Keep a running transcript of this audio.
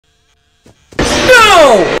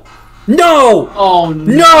No! No! Oh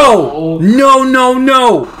No! No, no,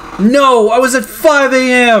 no! No! I was at 5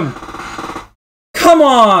 a.m. Come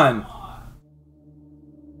on!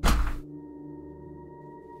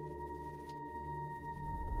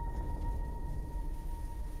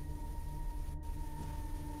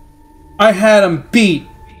 I had him beat.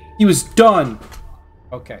 He was done.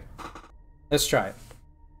 Okay. Let's try it.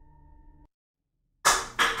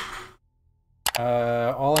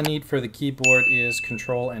 All I need for the keyboard is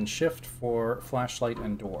Control and Shift for flashlight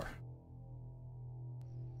and door.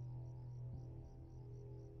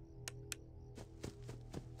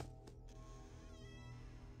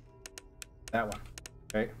 That one.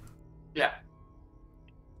 Okay. Yeah.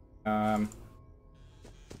 Oh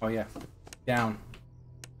yeah. Down.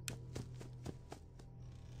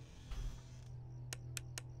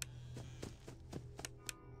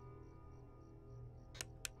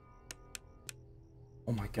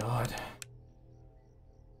 Oh my god.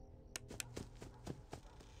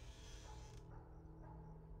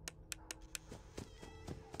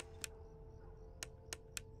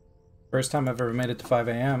 First time I've ever made it to 5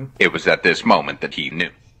 a.m. It was at this moment that he knew.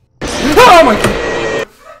 Oh my god!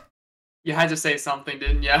 You had to say something,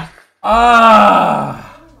 didn't you?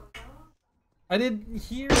 Ah! I didn't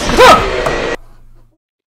hear.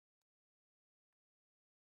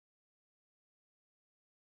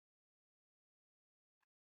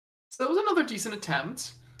 So that was another decent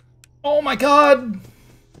attempt. Oh my god!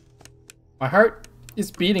 My heart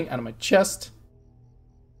is beating out of my chest.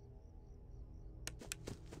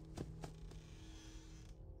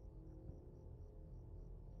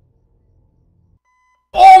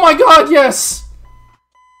 Oh my god, yes!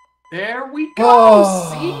 There we go,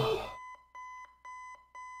 Oh. see?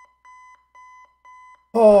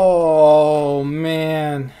 Oh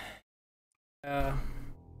man.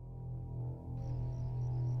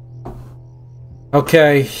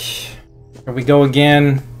 Okay. Here we go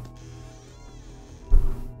again.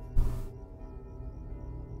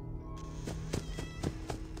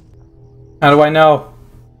 How do I know?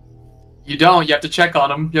 You don't, you have to check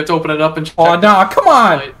on him. You have to open it up and check. Oh no, come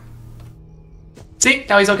on! See,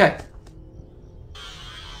 now he's okay.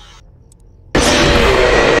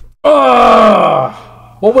 Ugh!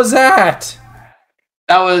 What was that?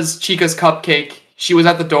 That was Chica's cupcake. She was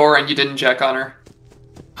at the door and you didn't check on her.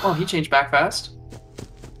 Oh, he changed back fast.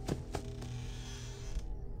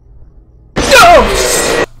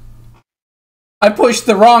 No! I pushed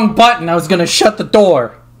the wrong button. I was gonna shut the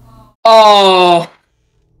door. Oh.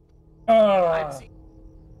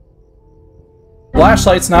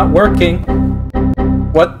 Flashlight's not working.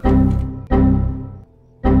 What?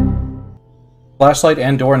 Flashlight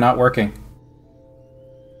and door not working.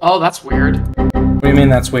 Oh, that's weird. What do you mean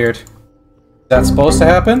that's weird? Is that supposed to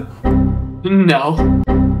happen? No.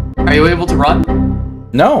 Are you able to run?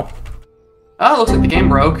 No. Oh, looks like the game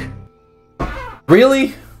broke.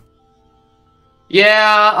 Really?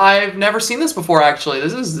 Yeah, I've never seen this before actually.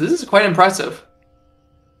 This is quite impressive.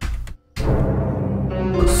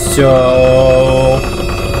 So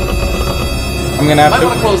I'm gonna have Might to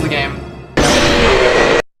want to close the game.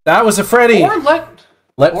 That was a Freddy. Or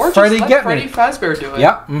let Freddy get Freddy me. Fazbear do it.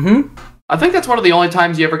 Yeah, mm-hmm. I think that's one of the only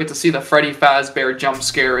times you ever get to see the Freddy Fazbear jump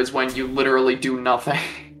scare is when you literally do nothing.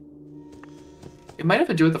 It might have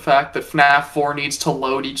to do with the fact that FNAF 4 needs to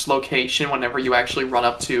load each location whenever you actually run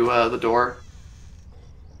up to the door.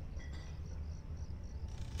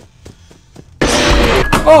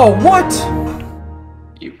 Oh, what?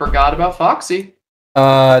 You forgot about Foxy.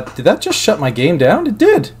 Did that just shut my game down? It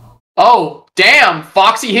did. Oh, damn!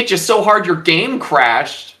 Foxy hit you so hard your game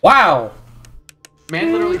crashed. Wow.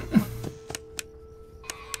 Man, literally...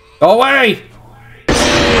 Go away!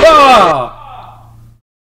 Ah!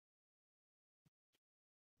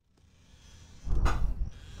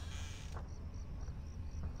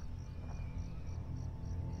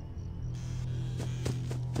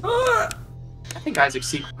 I think Isaac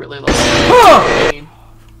secretly loves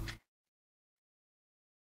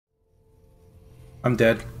I'm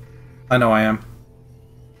dead. I know I am.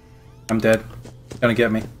 I'm dead. Gonna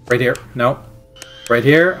get me. Right here. No. Right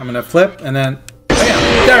here. I'm gonna flip and then...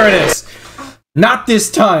 Bam! There it is! Not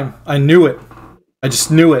this time! I knew it. I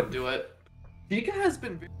just knew it. Do it. Chica has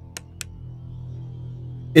been...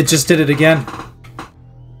 It just did it again.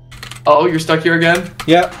 Oh, you're stuck here again?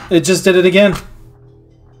 Yep, it just did it again.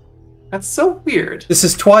 That's so weird. This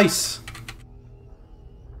is twice.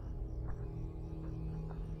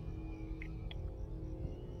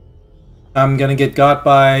 I'm gonna get got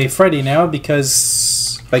by Freddy now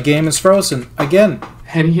because my game is frozen again.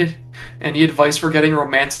 Any advice for getting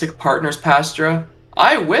romantic partners, Pastra?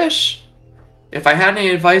 I wish. If I had any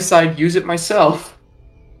advice, I'd use it myself.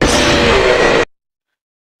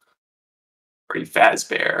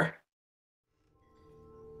 Fazbear.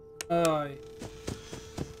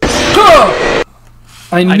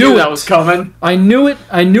 I knew that was coming. I knew it.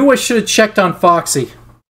 I knew I should have checked on Foxy.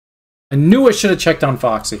 I knew I should have checked on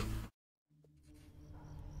Foxy.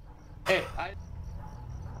 Hey, I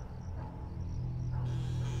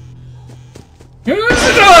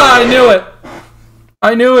knew it.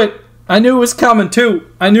 I knew it. I knew it was coming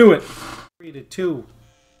too. I knew it. Read it too.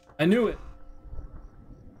 I knew it.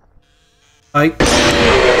 I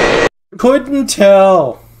couldn't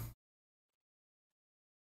tell.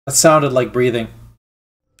 That sounded like breathing.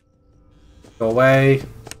 Go away.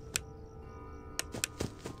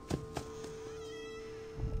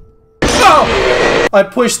 Oh! I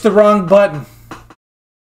pushed the wrong button.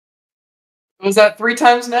 Was that 3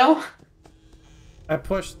 times now? I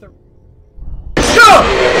pushed the...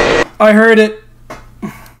 Oh! I heard it.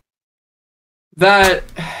 That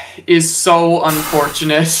is so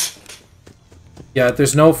unfortunate. Yeah,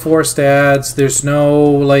 there's no forced ads. There's no,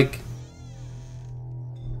 like...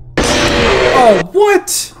 Oh,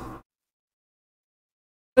 what?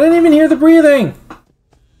 I didn't even hear the breathing.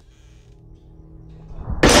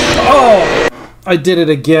 Oh! I did it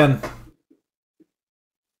again.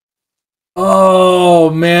 Oh,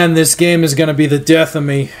 man, this game is gonna be the death of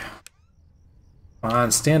me. Come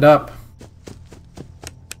on, stand up.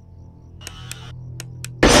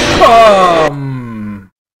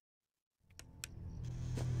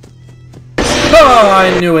 Oh,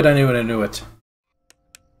 I knew it, I knew it, I knew it.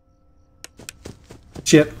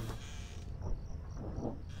 Shit.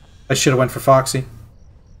 I should have went for Foxy.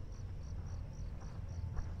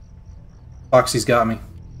 Foxy's got me.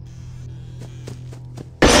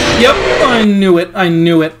 Yep, I knew it, I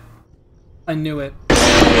knew it. I knew it.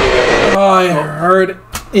 Oh, I heard it.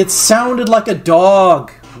 It sounded like a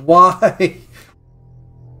dog. Why?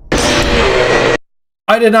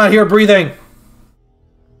 I did not hear breathing.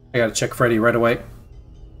 I gotta check Freddy right away.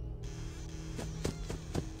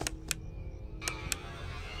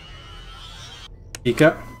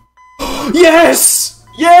 Pika. Yes!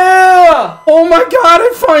 Yeah! Oh my god,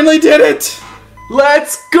 I finally did it!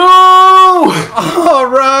 Let's go!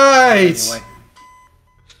 Alright! Anyway.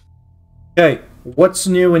 Okay, what's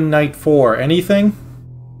new in Night 4? Anything?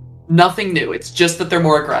 Nothing new, it's just that they're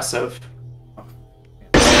more aggressive.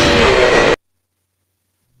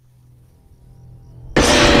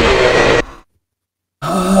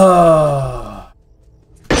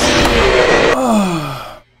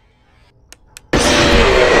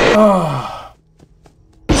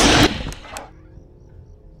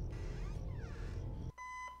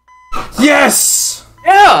 Yes!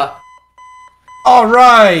 Yeah!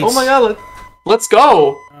 Alright! Oh my god, let's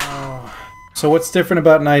go! So what's different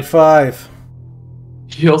about Night 5?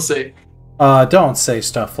 You'll see. Don't say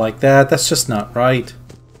stuff like that. That's just not right.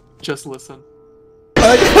 Just listen.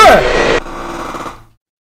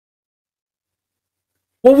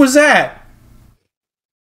 What was that?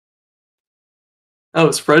 That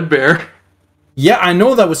was Fredbear. Yeah, I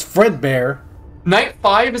know that was Fredbear. Night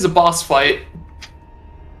 5 is a boss fight.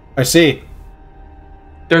 I see.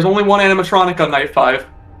 There's only one animatronic on Night 5.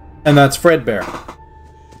 And that's Fredbear.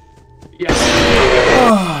 Yeah.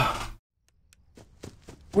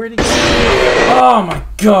 Where'd he go? Oh my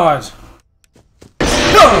god.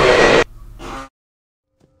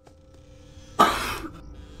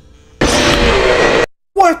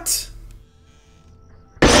 What?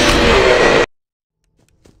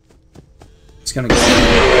 He's gonna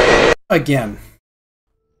go again.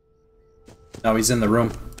 No, he's in the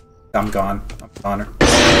room. I'm gone. I'm gone.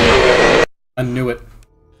 I knew it.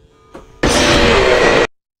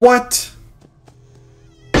 What?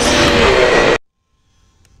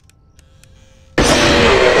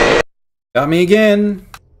 Got me again.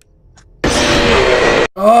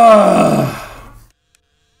 Oh.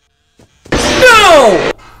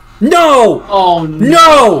 No! No! Oh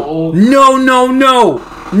no! No, no, no!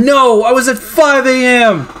 No! I was at 5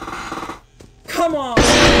 a.m. Come on!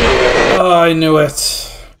 Oh, I knew it.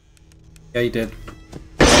 Yeah, he did.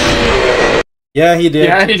 Yeah, he did.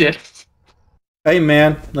 Yeah, he did. Hey,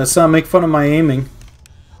 man, let's not make fun of my aiming.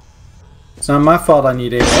 It's not my fault I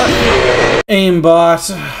need aimbot.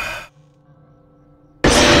 Aimbot.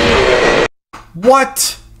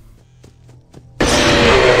 What?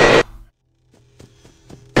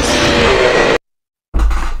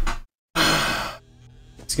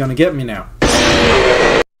 It's gonna get me now.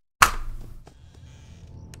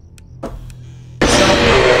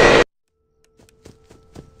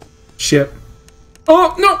 Shit.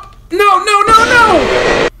 Oh, no! No, no, no,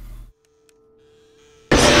 no!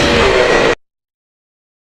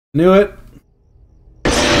 Knew it.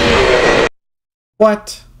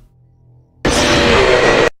 What?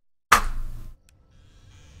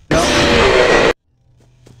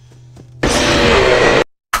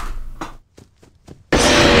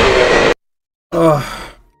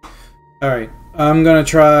 Ugh. Alright, I'm gonna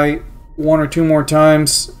try 1 or 2 more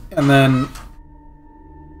times, and then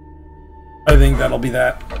I think that'll be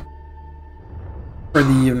that for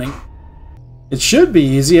the evening. It should be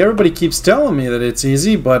easy. Everybody keeps telling me that it's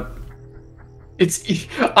easy, but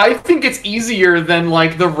I think it's easier than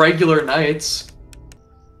like the regular nights.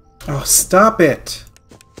 oh, stop it!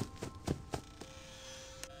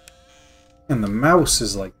 And the mouse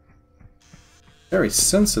is like very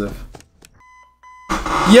sensitive.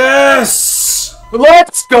 Yes!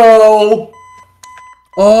 Let's go!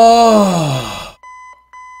 Oh!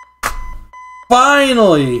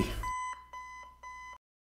 Finally!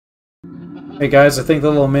 Hey guys, I think the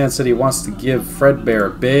little man said he wants to give Fredbear a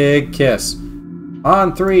big kiss.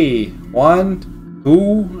 On 3. 1,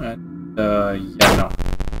 2, and yeah, no.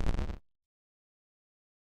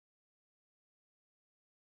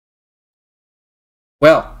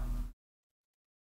 Well,